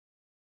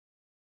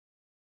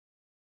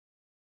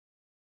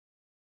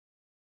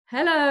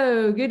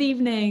Hello, good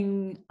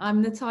evening.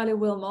 I'm Natalia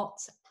Wilmot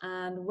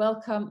and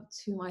welcome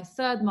to my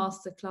third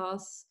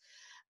masterclass,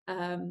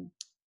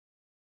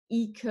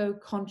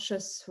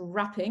 Eco-Conscious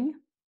Wrapping.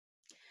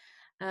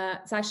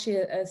 It's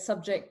actually a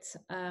subject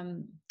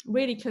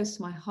really close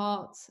to my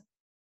heart.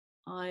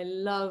 I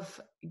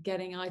love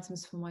getting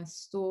items from my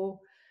store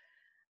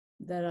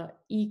that are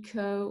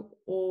eco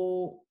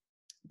or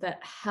that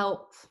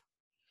help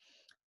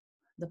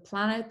the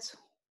planet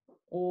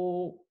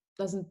or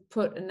doesn't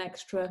put an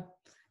extra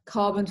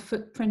carbon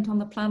footprint on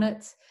the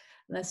planet.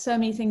 And there's so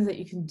many things that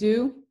you can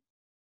do.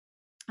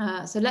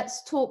 So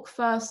let's talk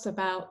first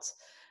about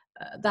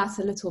that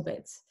a little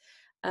bit.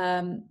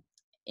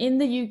 In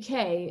the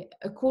UK,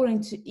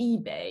 according to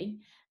eBay,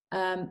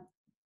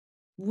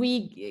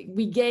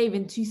 we gave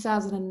in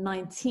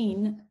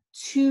 2019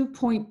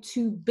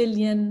 2.2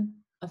 billion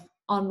of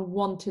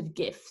unwanted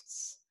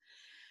gifts.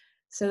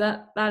 So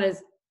that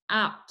is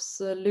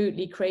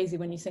absolutely crazy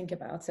when you think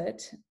about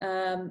it.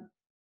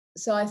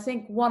 So I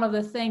think one of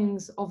the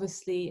things,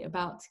 obviously,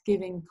 about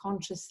giving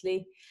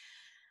consciously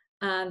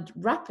and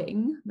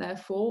wrapping,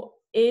 therefore,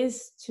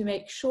 is to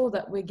make sure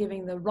that we're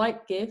giving the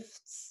right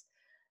gifts.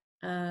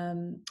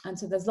 And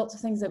so there's lots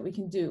of things that we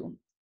can do.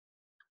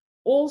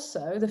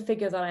 Also, the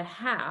figure that I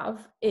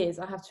have is,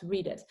 I have to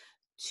read it,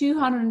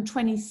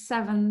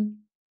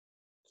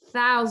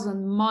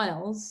 227,000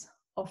 miles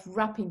of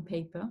wrapping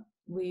paper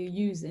we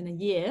use in a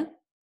year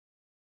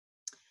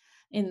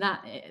in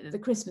the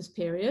Christmas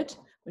period,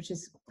 which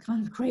is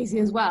kind of crazy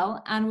as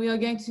well. And we are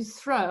going to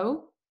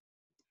throw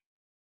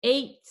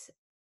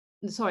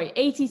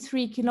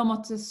 83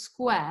 kilometers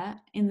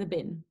square in the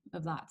bin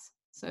of that.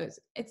 So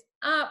it's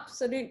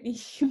absolutely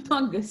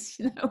humongous,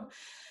 you know.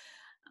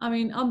 I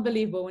mean,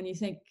 unbelievable when you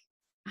think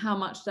how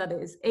much that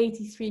is.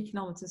 83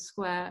 kilometers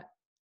square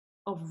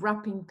of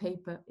wrapping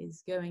paper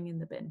is going in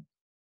the bin.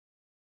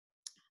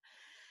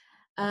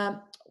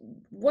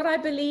 What I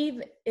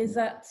believe is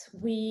that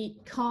we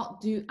can't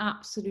do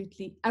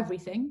absolutely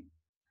everything,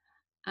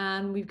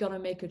 and we've got to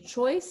make a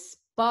choice.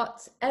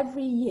 But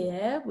every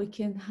year we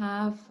can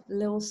have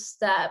little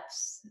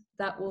steps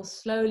that will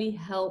slowly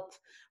help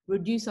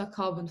reduce our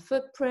carbon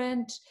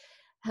footprint,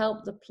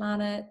 help the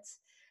planet.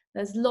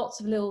 There's lots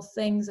of little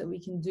things that we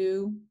can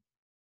do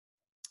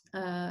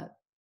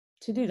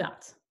to do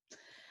that.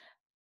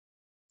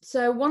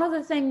 So one of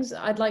the things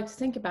I'd like to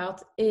think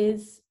about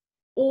is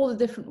all the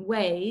different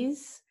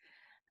ways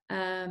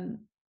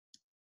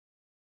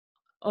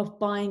of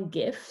buying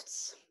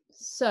gifts.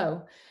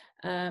 So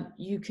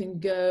you can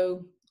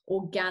go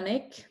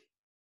organic,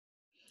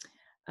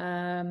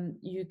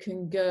 you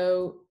can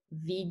go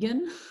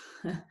vegan,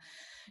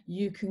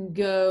 you can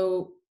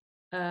go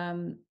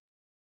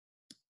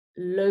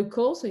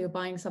local, so you're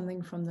buying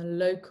something from the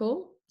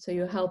local, so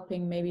you're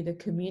helping maybe the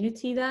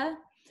community there,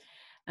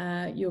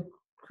 you're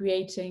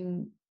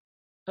creating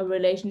a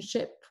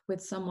relationship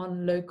with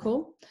someone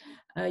local,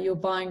 you're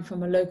buying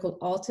from a local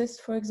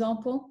artist, for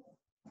example,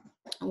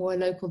 or a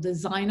local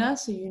designer,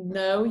 so you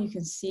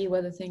can see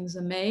where the things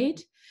are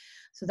made.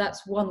 So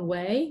that's one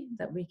way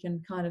that we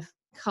can kind of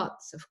cut,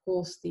 of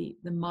course, the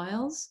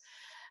miles.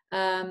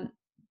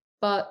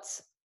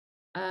 But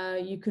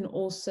you can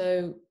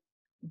also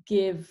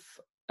give,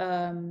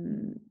 let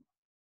me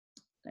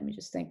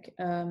just think,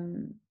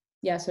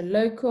 so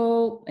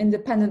local,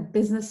 independent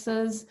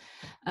businesses,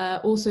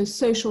 also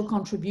social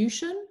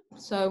contribution.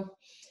 So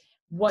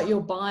what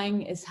you're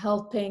buying is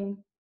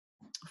helping,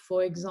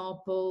 for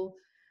example,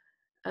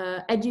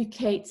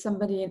 educate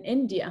somebody in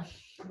India.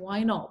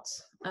 Why not?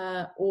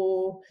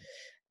 Or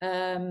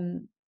I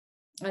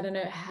don't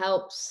know,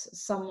 helps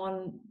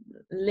someone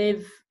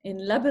live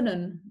in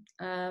Lebanon,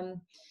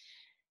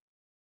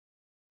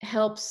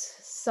 helps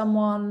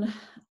someone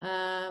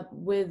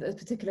with a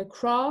particular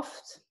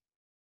craft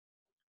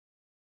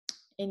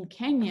in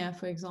Kenya,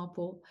 for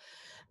example.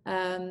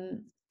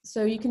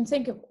 So you can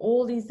think of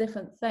all these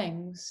different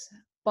things,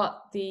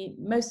 but the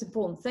most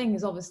important thing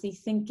is obviously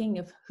thinking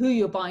of who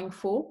you're buying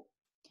for,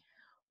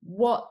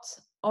 what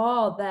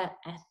are their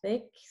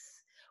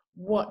ethics,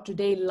 what do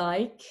they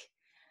like,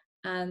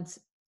 and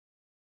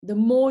the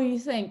more you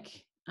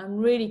think and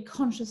really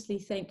consciously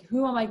think,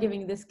 who am I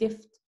giving this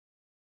gift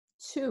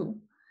to?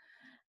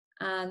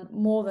 And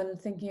more than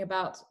thinking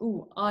about,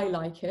 oh, I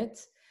like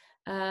it,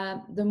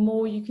 the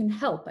more you can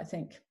help, I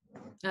think.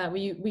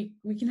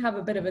 We can have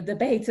a bit of a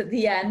debate at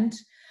the end.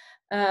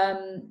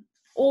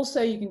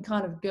 Also, you can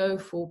kind of go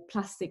for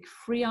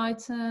plastic-free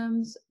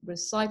items,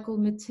 recycled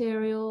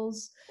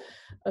materials.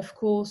 Of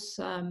course,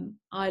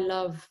 I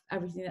love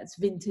everything that's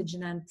vintage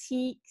and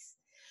antiques.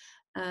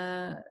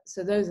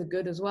 So those are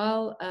good as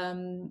well.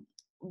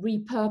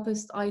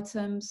 Repurposed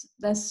items.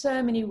 There's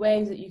so many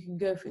ways that you can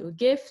go for your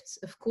gifts.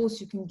 Of course,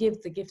 you can give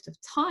the gift of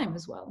time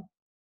as well.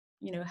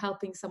 You know,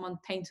 helping someone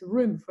paint a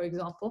room, for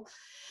example.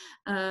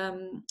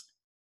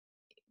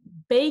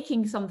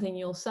 Baking something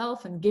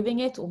yourself and giving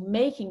it, or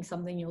making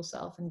something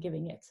yourself and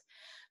giving it.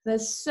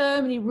 There's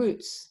so many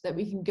routes that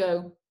we can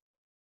go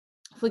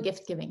for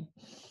gift giving.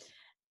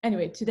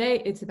 Anyway,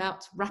 today it's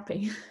about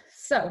wrapping.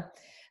 So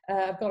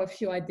I've got a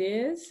few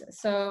ideas.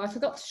 So I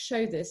forgot to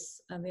show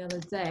this the other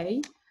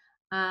day.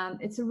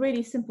 It's a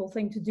really simple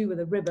thing to do with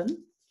a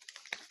ribbon.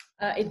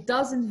 It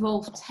does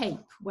involve tape,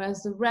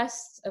 whereas the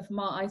rest of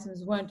my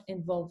items won't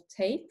involve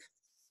tape.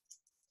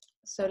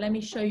 So let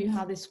me show you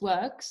how this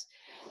works.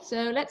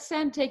 So let's say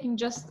I'm taking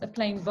just a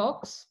plain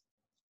box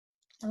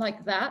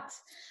like that.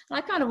 And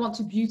I kind of want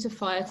to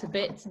beautify it a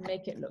bit and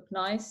make it look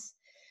nice.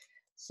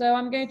 So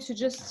I'm going to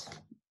just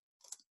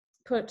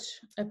put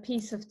a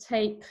piece of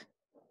tape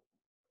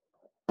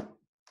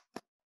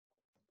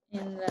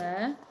in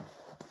there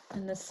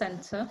in the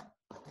center.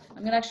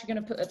 I'm actually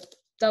going to put a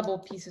double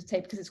piece of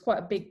tape because it's quite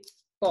a big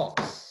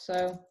box.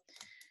 So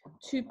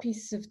 2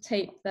 pieces of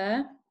tape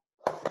there.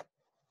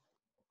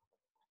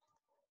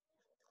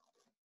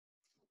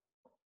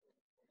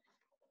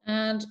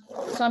 And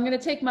so I'm going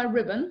to take my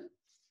ribbon.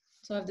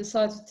 So I've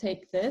decided to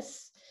take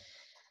this.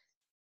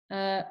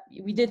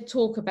 We did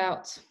talk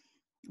about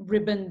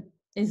ribbon,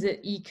 is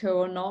it eco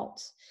or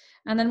not?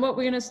 And then what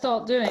we're going to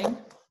start doing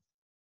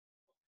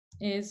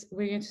is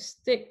we're going to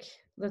stick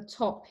the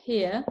top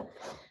here,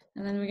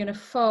 and then we're going to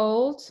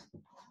fold,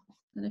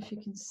 and if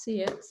you can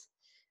see it,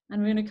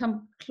 and we're going to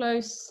come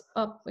close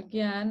up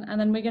again, and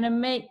then we're going to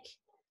make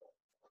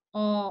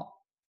our,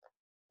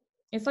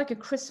 it's like a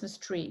Christmas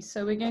tree.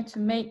 So we're going to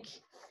make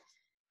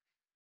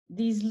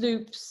these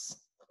loops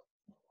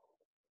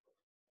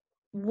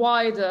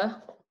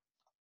wider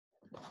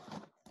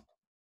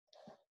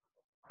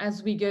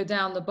as we go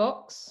down the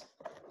box.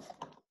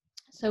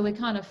 So we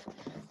kind of,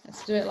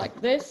 let's do it like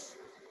this.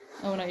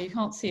 Oh no, you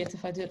can't see it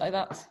if I do it like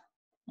that.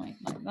 Like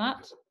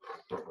that.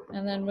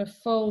 And then we're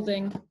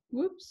folding,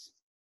 whoops.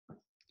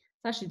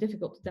 It's actually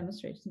difficult to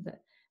demonstrate, isn't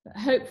it? But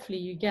hopefully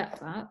you get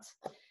that.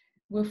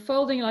 We're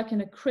folding like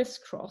in a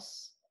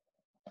crisscross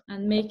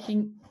and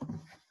making,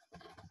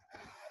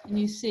 and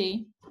you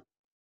see,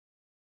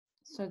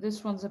 so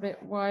this one's a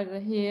bit wider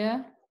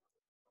here.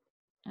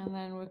 And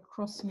then we're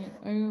crossing it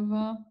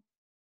over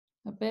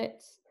a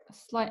bit, a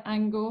slight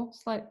angle,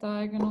 slight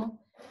diagonal.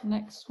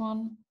 Next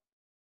one,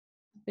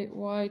 a bit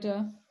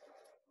wider.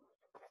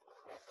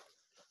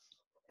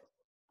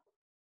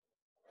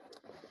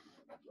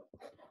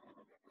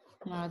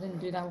 No, I didn't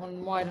do that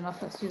one wide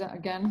enough. Let's do that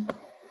again.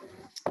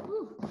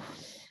 Ooh,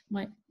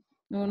 oh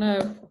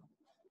no,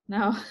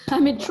 now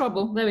I'm in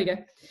trouble. There we go.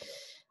 A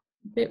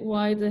bit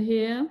wider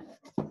here.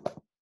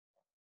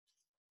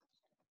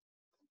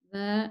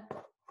 There.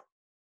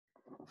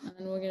 And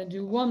then we're going to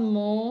do one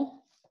more.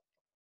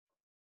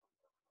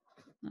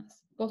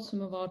 That's the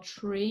bottom of our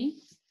tree.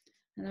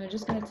 And then we're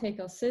just going to take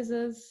our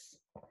scissors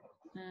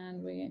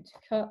and we're going to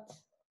cut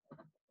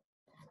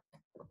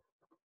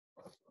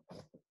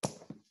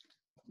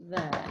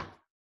there.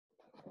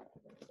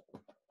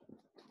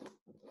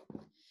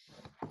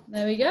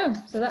 There we go.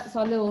 So that's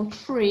our little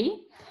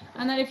tree.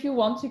 And then if you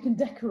want, you can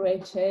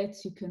decorate it.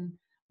 You can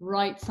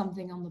write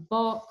something on the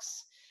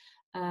box.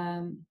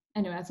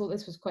 Anyway, I thought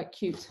this was quite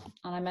cute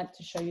and I meant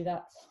to show you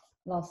that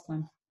last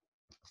time.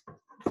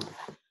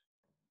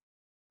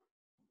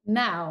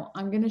 Now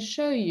I'm going to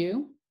show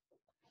you,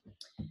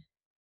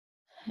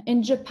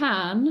 in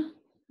Japan,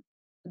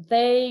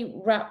 they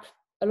wrap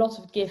a lot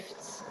of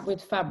gifts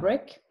with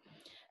fabric,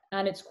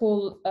 and it's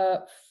called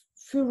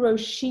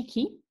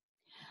furoshiki.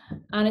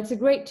 And it's a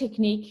great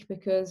technique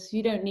because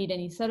you don't need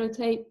any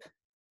sellotape.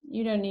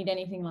 You don't need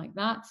anything like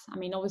that. I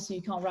mean, obviously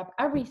you can't wrap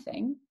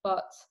everything,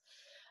 but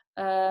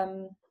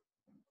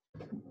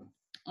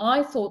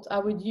I thought I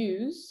would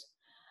use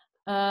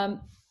a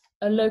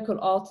local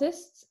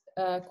artist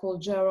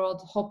called Gerard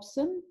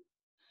Hobson.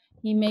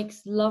 He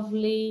makes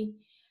lovely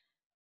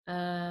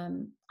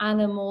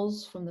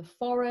animals from the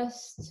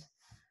forest,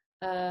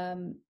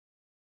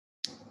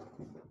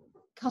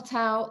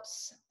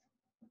 cutouts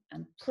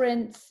and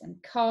prints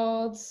and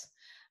cards.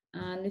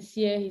 And this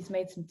year he's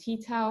made some tea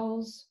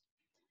towels.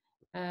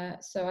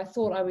 So I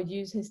thought I would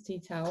use his tea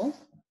towel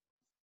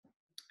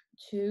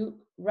to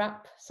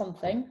wrap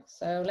something.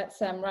 So let's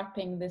say I'm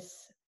wrapping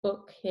this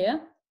book here.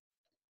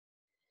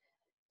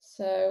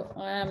 So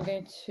I am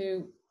going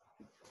to,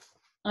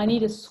 I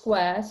need a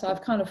square, so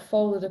I've kind of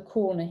folded a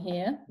corner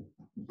here.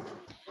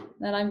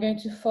 Then I'm going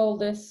to fold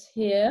this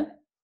here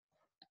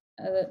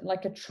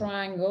like a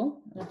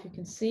triangle. And if you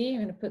can see,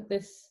 I'm going to put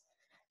this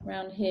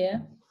around here.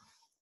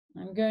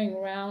 I'm going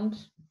around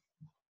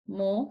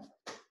more.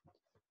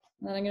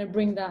 And then I'm going to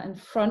bring that in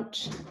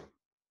front,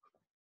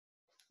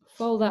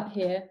 fold that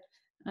here,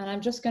 and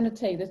I'm just going to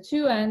take the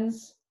two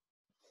ends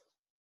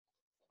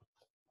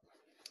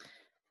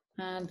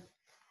and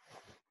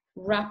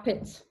wrap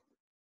it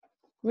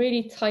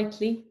really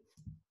tightly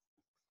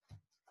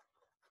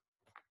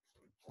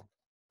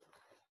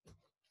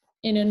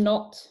in a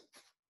knot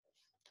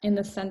in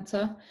the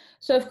center.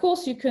 So of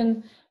course you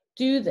can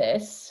do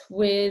this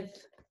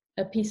with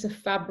a piece of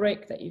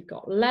fabric that you've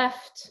got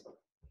left.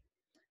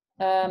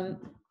 And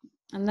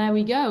there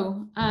we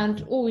go.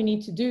 And all we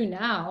need to do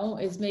now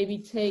is maybe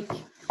take,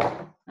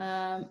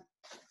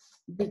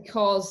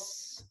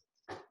 because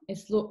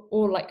it's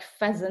all like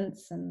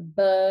pheasants and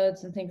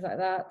birds and things like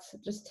that. So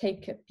just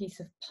take a piece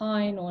of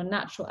pine or a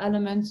natural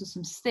element or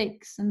some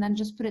sticks and then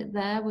just put it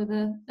there with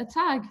a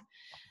tag.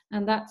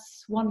 And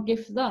that's one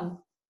gift done.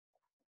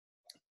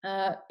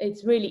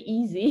 It's really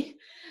easy.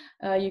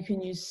 You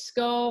can use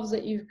scarves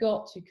that you've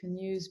got. You can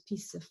use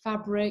pieces of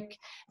fabric.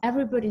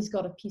 Everybody's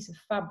got a piece of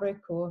fabric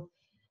or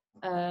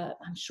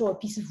I'm sure a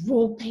piece of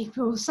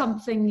wallpaper or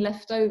something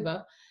left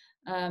over.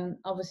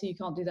 Obviously you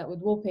can't do that with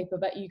wallpaper,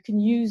 but you can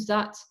use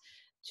that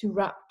to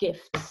wrap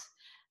gifts.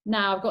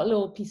 Now I've got a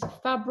little piece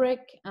of fabric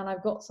and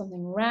I've got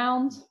something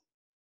round.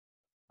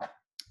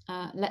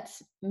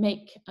 Let's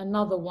make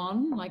another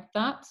one like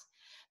that.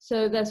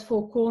 So there's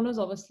 4 corners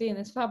obviously in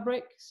this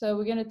fabric. So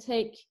we're going to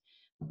take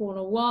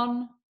corner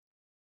 1,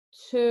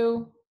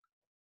 2,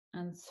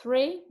 and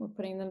 3. We're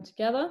putting them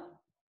together.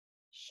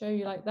 Show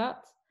you like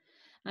that.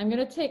 I'm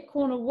going to take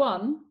corner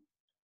 1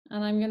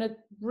 and I'm going to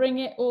bring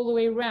it all the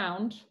way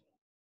around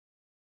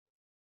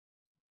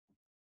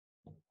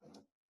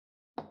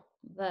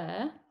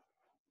there,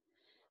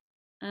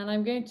 and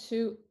I'm going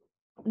to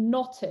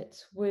knot it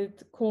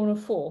with corner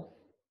 4.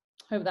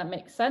 Hope that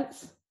makes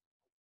sense.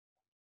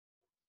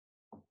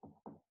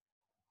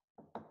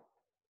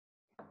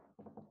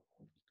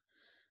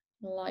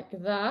 Like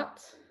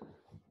that,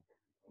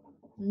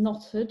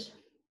 knotted,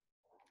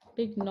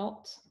 big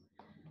knot.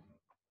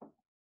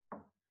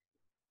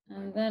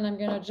 And then I'm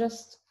going to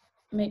just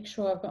make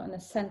sure I've got in the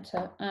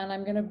center, and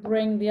I'm going to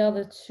bring the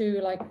other 2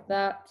 like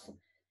that,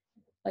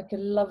 like a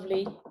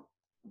lovely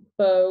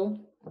bow.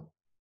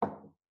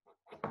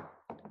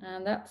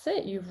 And that's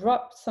it. You've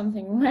wrapped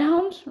something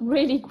round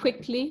really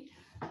quickly,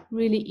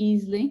 really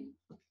easily.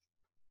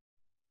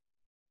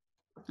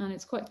 And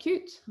it's quite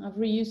cute. I've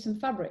reused some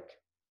fabric.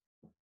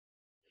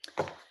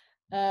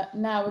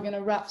 Now we're going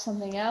to wrap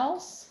something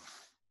else.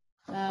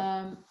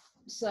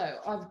 So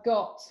I've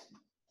got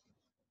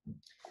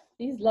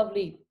these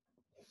lovely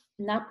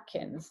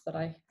napkins that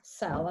I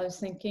sell. I was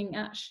thinking,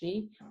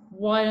 actually,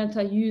 why don't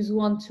I use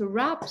one to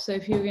wrap? So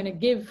if you're going to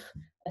give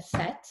a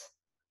set,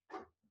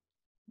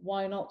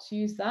 why not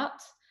use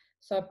that?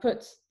 So I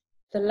put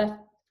the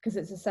left, because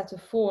it's a set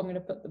of 4, I'm going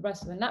to put the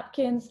rest of the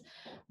napkins,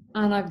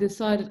 and I've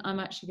decided I'm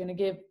actually going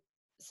to give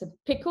some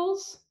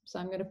pickles. So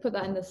I'm going to put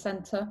that in the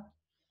center,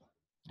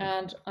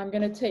 and I'm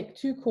going to take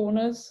 2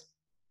 corners.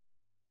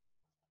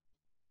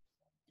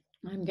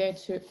 I'm going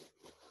to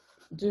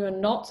do a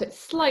knot. It's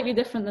slightly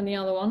different than the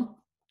other one.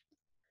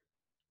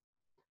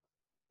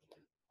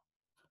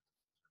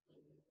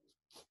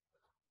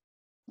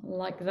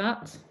 Like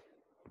that.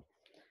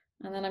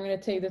 And then I'm going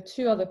to take the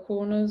 2 other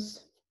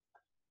corners.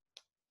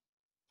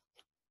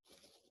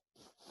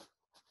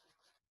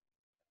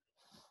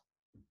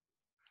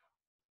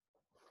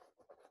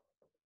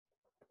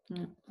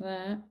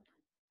 There.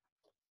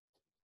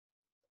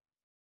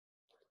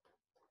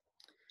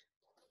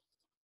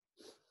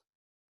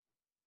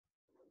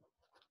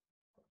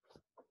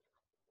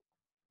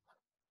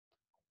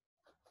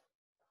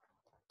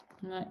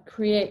 And that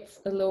creates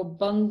a little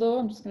bundle.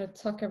 I'm just going to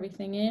tuck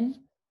everything in.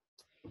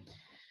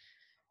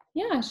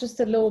 Yeah, it's just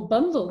a little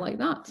bundle like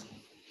that.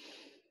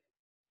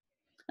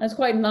 And it's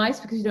quite nice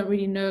because you don't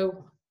really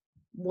know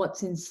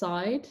what's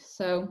inside.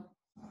 So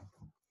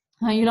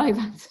how you like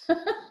that?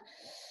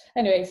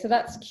 Anyway, so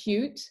that's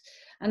cute.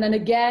 And then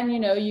again, you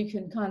know, you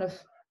can kind of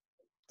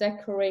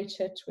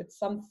decorate it with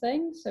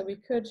something. So we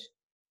could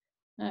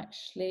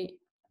actually,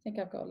 I think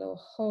I've got a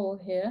little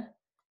hole here.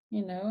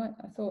 You know,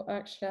 I thought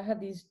actually I had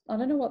these, I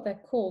don't know what they're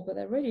called, but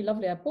they're really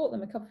lovely. I bought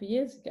them a couple of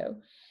years ago,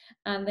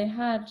 and they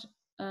had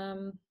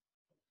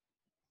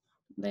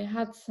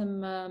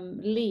some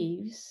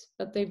leaves,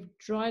 but they've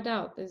dried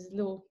out. There's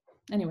little,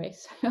 anyway,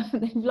 so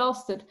they've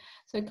lasted.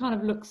 So it kind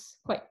of looks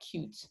quite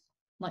cute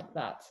like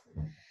that.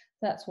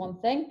 That's one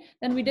thing.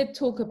 Then we did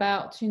talk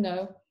about, you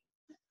know,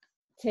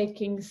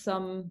 taking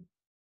some,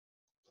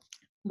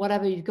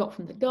 whatever you've got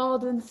from the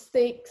garden,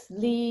 sticks,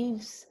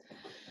 leaves,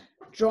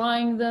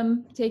 drying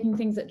them, taking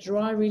things that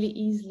dry really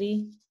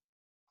easily,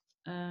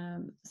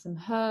 some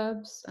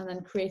herbs, and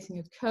then creating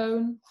a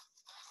cone,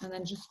 and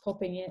then just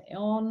popping it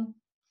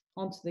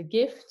onto the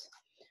gift.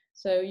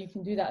 So you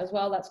can do that as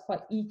well. That's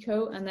quite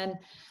eco, and then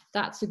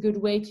that's a good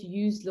way to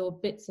use little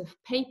bits of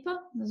paper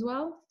as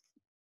well.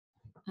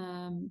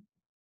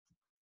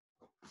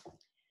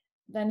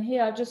 Then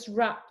here I've just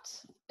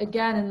wrapped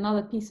again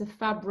another piece of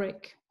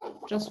fabric,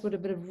 just with a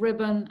bit of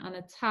ribbon and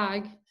a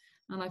tag,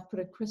 and I've put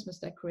a Christmas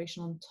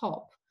decoration on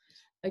top.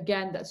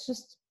 Again, that's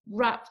just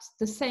wrapped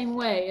the same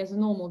way as a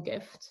normal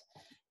gift,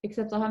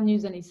 except I haven't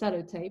used any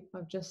sellotape.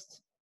 I've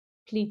just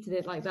pleated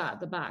it like that at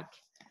the back.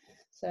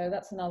 So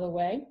that's another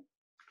way.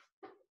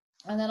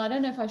 And then I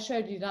don't know if I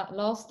showed you that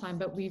last time,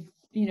 but we've,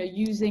 you know,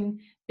 using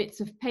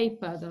bits of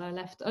paper that I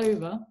left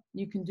over,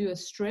 you can do a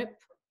strip.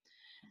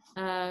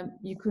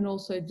 You can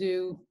also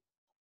do,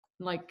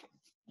 like,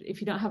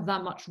 if you don't have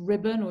that much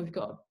ribbon, or you've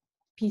got a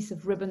piece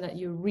of ribbon that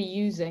you're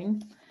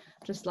reusing,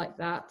 just like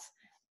that.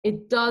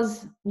 It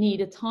does need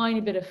a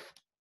tiny bit of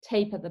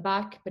tape at the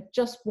back, but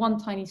just one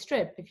tiny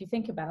strip. If you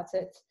think about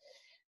it,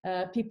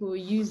 people were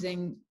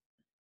using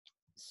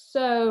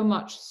so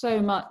much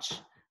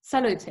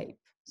sellotape.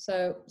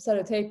 So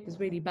sellotape is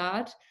really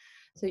bad.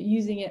 So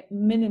using it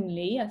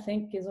minimally, I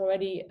think, is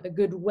already a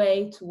good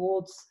way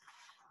towards,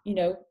 you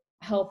know,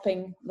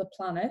 helping the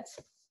planet.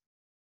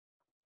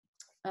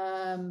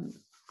 I'm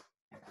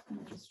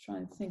just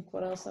trying to think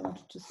what else I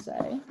wanted to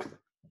say.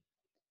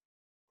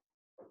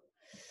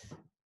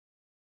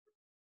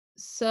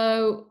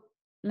 So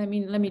let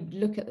me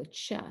look at the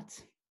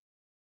chat.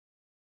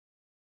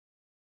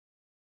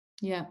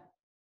 Yeah.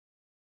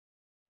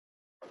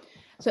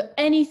 So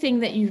anything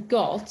that you've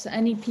got,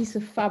 any piece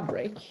of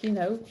fabric, you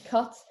know,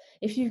 cut.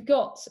 If you've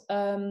got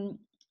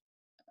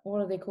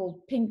what are they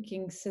called,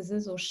 pinking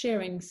scissors or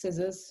shearing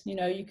scissors, you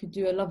know, you could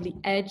do a lovely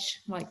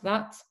edge like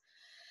that.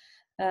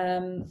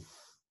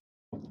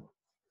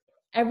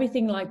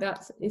 Everything like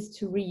that is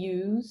to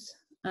reuse.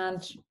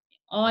 And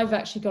I've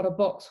actually got a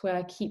box where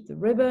I keep the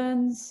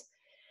ribbons.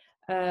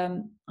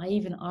 I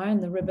even iron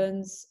the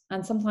ribbons,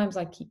 and sometimes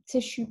I keep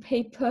tissue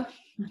paper.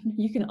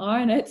 You can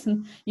iron it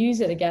and use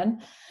it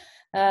again.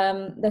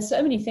 There's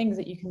so many things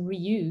that you can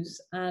reuse,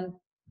 and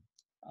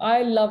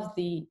I love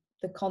the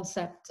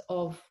concept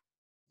of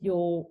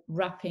your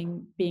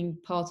wrapping being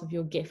part of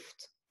your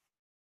gift.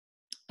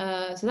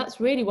 So that's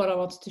really what I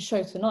wanted to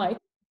show tonight.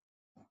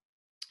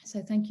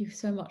 So thank you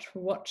so much for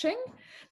watching.